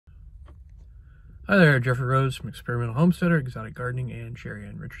Hi there, Jeffrey Rhoades from Experimental Homesteader, Exotic Gardening, and Sheri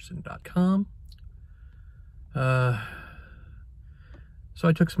and Richerson.com. So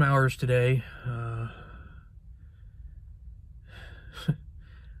I took some hours today.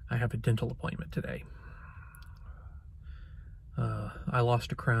 I have a dental appointment today. I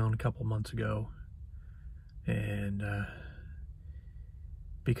lost a crown a couple months ago, and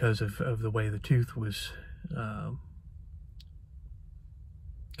because of the way the tooth was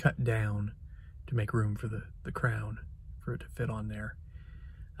cut down to make room for the crown, for it to fit on there,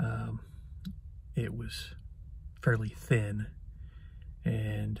 it was fairly thin,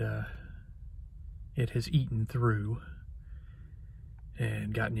 and it has eaten through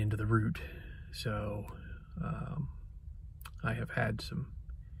and gotten into the root. So I have had some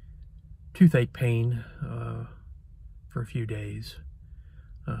toothache pain for a few days.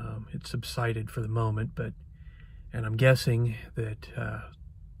 It subsided for the moment, and I'm guessing that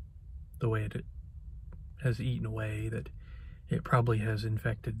the way it has eaten away, that it probably has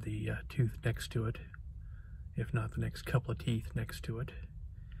infected the tooth next to it, if not the next couple of teeth next to it.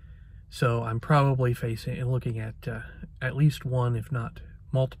 So I'm probably facing and looking at least one, if not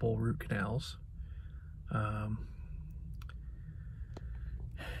multiple, root canals.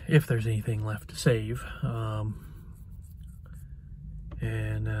 If there's anything left to save.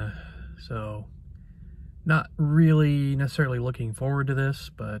 So not really necessarily looking forward to this,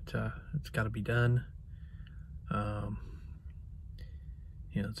 but it's got to be done.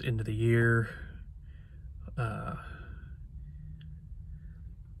 You know, it's end of the year. So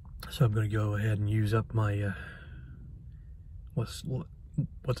I'm going to go ahead and use up my what's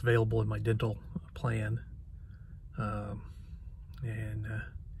available in my dental plan, and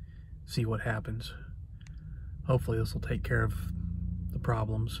see what happens. Hopefully this will take care of the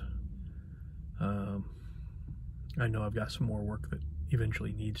problems. I know I've got some more work that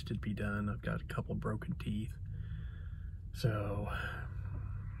eventually needs to be done. I've got a couple broken teeth, so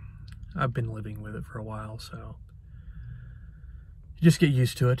I've been living with it for a while, so just get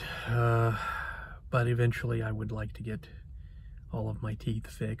used to it. But eventually I would like to get all of my teeth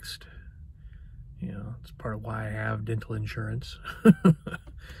fixed. You know, it's part of why I have dental insurance,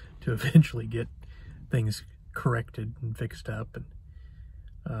 to eventually get things corrected and fixed up, and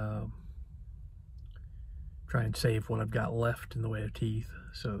try and save what I've got left in the way of teeth,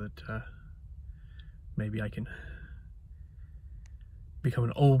 so that maybe I can become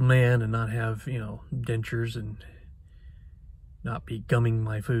an old man and not have, you know, dentures and not be gumming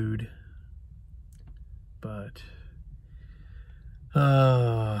my food. But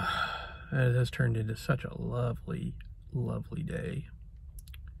it has turned into such a lovely, lovely day.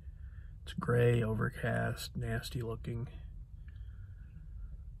 It's gray, overcast, nasty looking,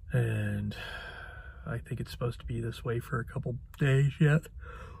 and I think it's supposed to be this way for a couple days yet.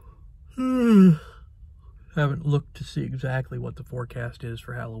 Haven't looked to see exactly what the forecast is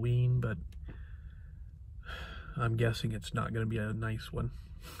for Halloween, but I'm guessing it's not going to be a nice one.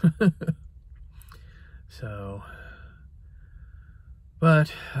 So,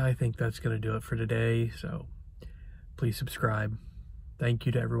 but I think that's going to do it for today. So please subscribe. Thank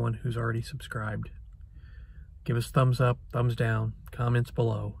you to everyone who's already subscribed. Give us thumbs up, thumbs down, comments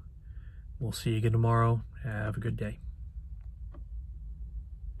below. We'll see you again tomorrow. Have a good day.